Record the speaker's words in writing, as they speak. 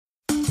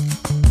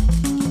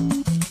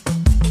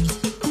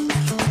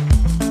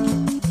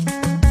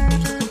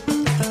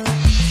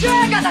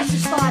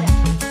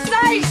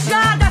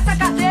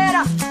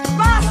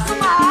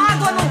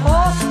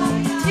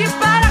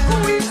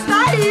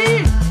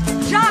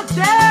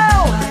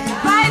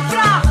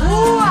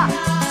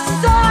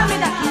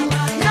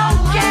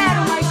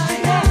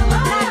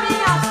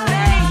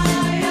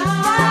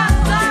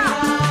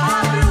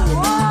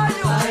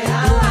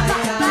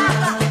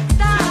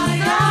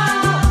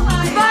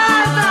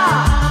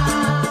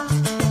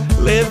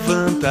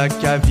Levanta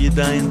que a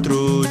vida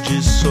entrou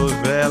de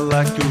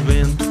sovela, que o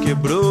vento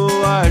quebrou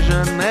a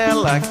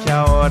janela, que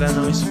a hora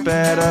não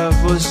espera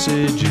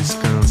você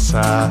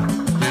descansar.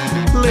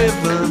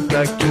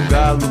 Levanta que o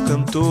galo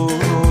cantou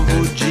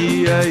novo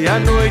dia e a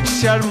noite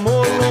se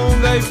armou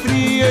longa e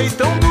fria e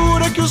tão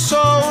dura que o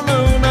sol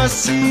não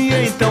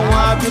nascia. Então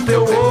abre o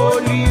teu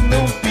olho e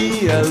não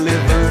pia,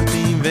 levanta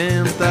e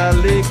inventa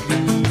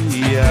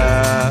alegria.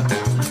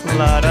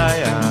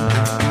 Laraiá,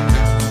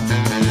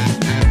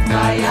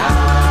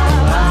 laiá.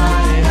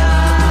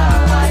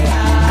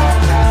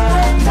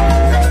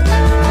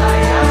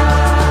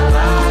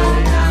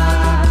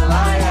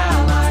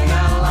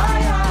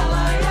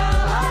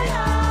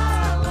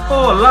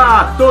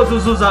 Olá a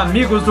todos os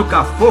amigos do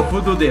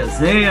Cafofo do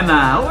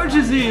Dezena. Hoje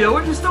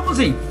estamos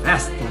em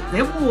festa.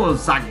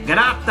 Temos a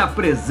grata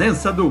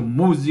presença do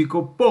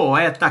músico,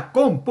 poeta,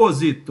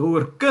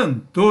 compositor,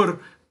 cantor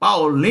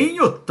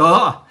Paulinho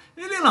Tó.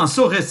 Ele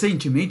lançou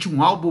recentemente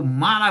um álbum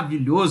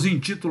maravilhoso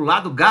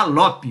intitulado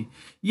Galope.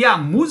 E a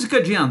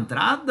música de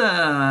entrada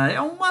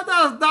é uma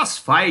das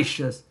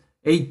faixas.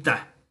 Eita,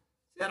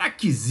 será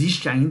que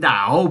existe ainda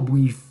álbum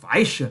e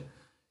faixa?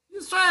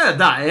 Isso é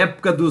da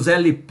época dos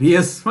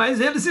LPs, mas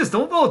eles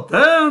estão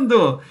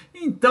voltando.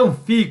 Então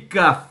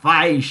fica a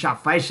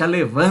faixa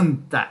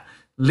levanta.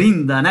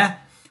 Linda, né?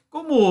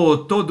 Como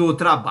todo o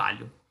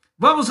trabalho.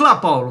 Vamos lá,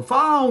 Paulo,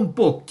 fala um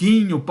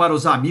pouquinho para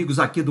os amigos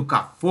aqui do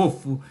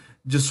Cafofo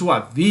de sua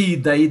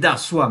vida e da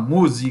sua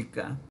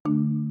música.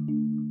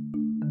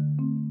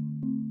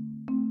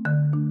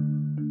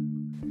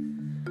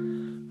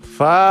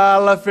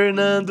 Fala,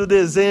 Fernando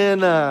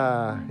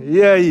Dezena!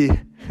 E aí,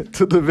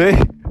 tudo bem?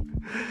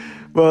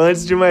 Bom,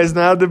 antes de mais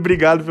nada,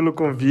 obrigado pelo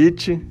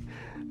convite.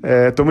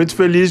 Estou muito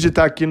feliz de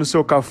estar aqui no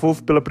seu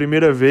Cafofo pela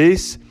primeira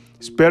vez.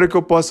 Espero que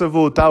eu possa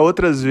voltar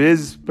outras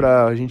vezes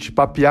para a gente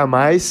papear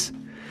mais.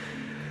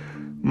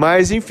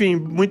 Mas, enfim,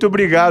 muito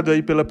obrigado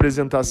aí pela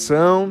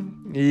apresentação.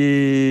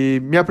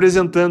 E me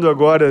apresentando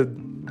agora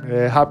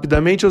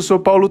rapidamente, eu sou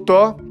Paulo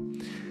Tó,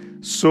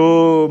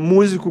 sou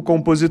músico,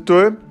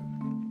 compositor,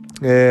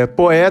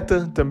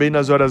 poeta também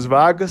nas horas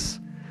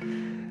vagas.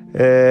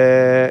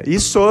 E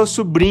sou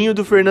sobrinho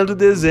do Fernando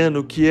Dezena,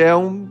 o que é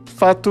um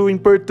fato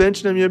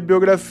importante na minha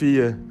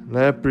biografia,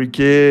 né?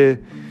 Porque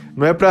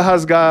não é para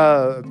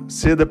rasgar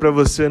seda para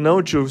você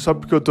não, tio, só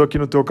porque eu tô aqui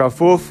no teu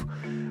Cafofo,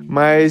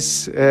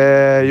 mas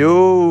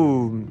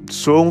eu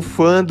sou um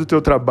fã do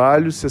teu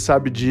trabalho, você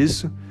sabe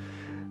disso,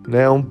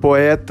 né? Um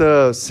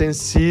poeta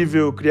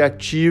sensível,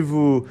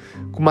 criativo,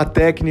 com uma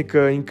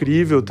técnica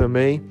incrível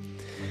também.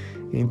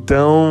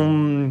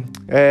 Então,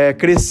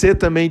 crescer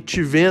também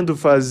te vendo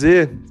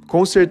fazer,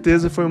 com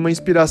certeza foi uma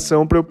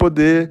inspiração para eu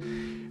poder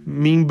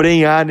me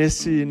embrenhar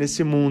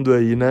nesse mundo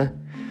aí, né?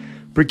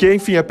 Porque,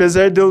 enfim,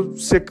 apesar de eu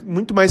ser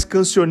muito mais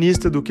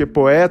cancionista do que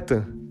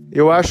poeta,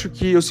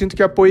 eu sinto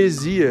que a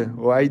poesia,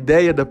 ou a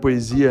ideia da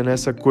poesia, né,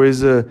 essa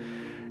coisa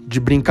de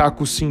brincar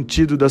com o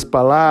sentido das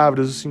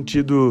palavras, o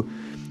sentido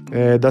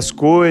das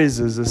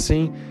coisas,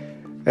 assim,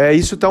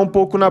 isso tá um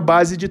pouco na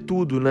base de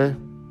tudo, né?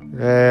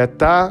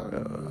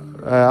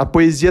 A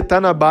poesia está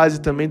na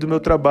base também do meu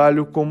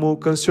trabalho como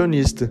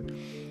cancionista.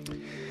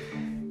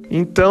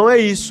 Então é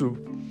isso.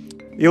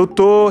 Eu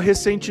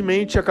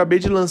acabei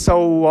de lançar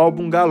o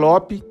álbum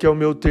Galope, que é o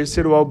meu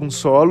terceiro álbum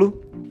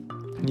solo.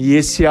 E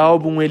esse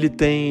álbum ele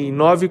tem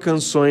 9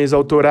 canções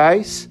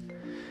autorais,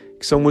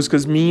 que são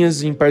músicas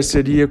minhas em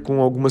parceria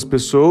com algumas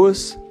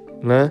pessoas,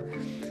 né?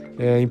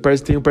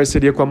 Tenho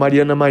parceria com a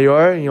Mariana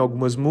Maior em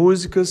algumas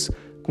músicas,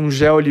 com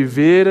Gé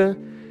Oliveira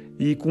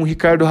e com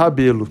Ricardo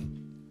Rabelo,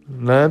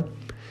 né?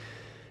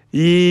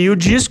 E o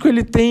disco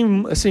ele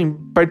tem assim,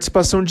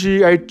 participação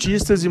de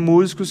artistas e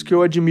músicos que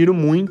eu admiro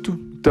muito,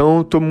 então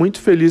estou muito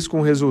feliz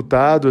com o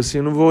resultado, assim,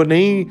 não vou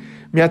nem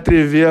me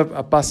atrever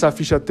a passar a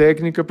ficha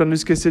técnica para não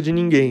esquecer de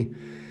ninguém,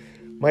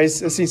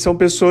 mas assim, são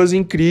pessoas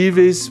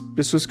incríveis,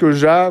 pessoas que eu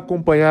já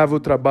acompanhava o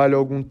trabalho há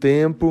algum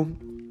tempo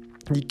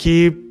e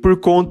que por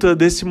conta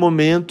desse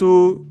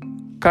momento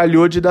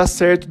calhou de dar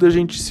certo da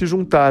gente se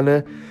juntar,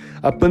 né?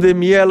 A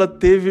pandemia, ela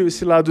teve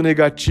esse lado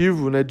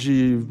negativo, né,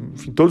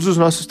 enfim, todos os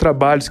nossos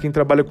trabalhos, quem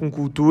trabalha com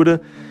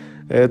cultura,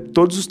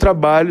 todos os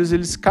trabalhos,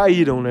 eles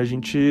caíram, né, a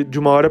gente, de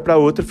uma hora para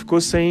outra, ficou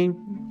sem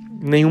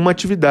nenhuma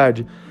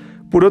atividade.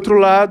 Por outro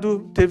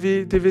lado,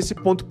 teve esse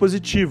ponto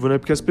positivo, né,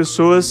 porque esse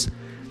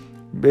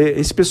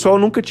pessoal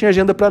nunca tinha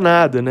agenda para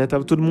nada, né,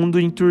 tava todo mundo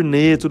em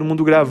turnê, todo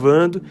mundo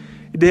gravando,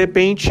 e de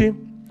repente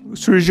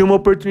surgiu uma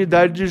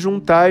oportunidade de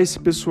juntar esse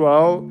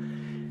pessoal.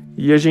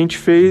 E a gente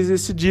fez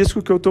esse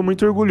disco que eu estou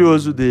muito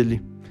orgulhoso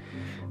dele,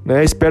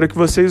 né? Espero que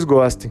vocês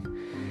gostem.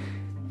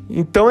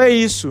 Então é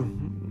isso.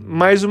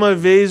 Mais uma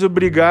vez,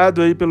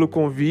 obrigado aí pelo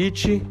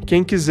convite.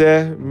 Quem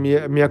quiser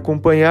me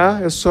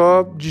acompanhar, é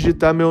só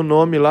digitar meu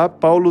nome lá,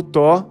 Paulo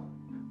Tó,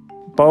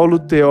 Paulo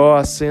T-O,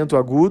 acento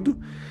agudo,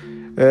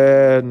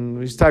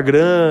 no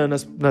Instagram,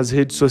 nas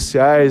redes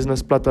sociais,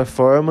 nas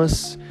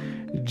plataformas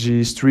de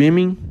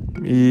streaming,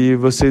 e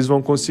vocês vão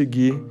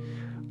conseguir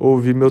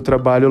ouvir meu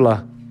trabalho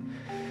lá.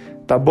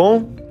 Tá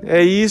bom?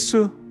 É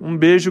isso, um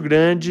beijo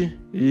grande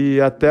e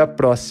até a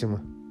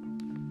próxima.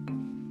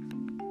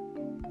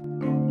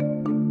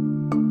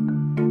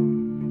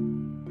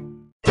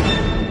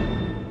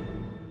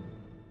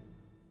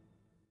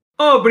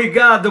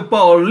 Obrigado,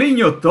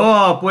 Paulinho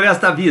Tó, por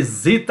esta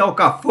visita ao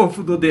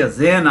Cafofo do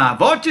Dezena.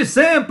 Volte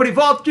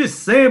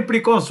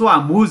sempre com sua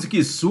música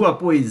e sua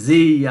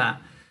poesia.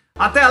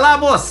 Até lá,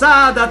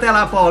 moçada, até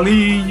lá,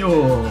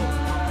 Paulinho.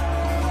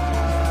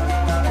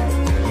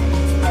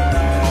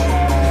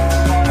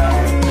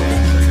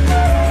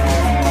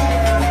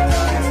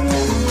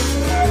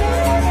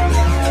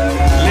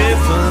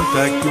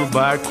 Que o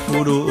barco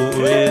furou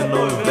e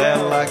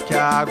novela, que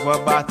a água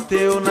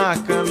bateu na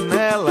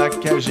canela,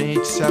 que a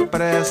gente se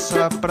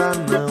apressa pra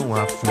não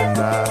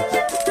afundar.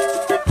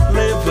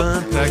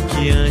 Levanta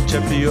que ante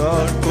a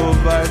pior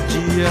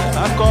covardia,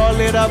 a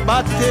cólera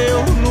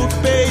bateu no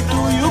peito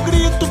e o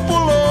grito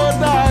pulou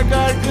da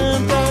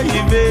garganta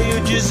e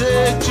veio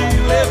dizer-te: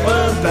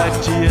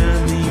 levanta-te,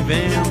 anda,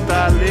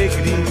 inventa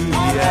alegria.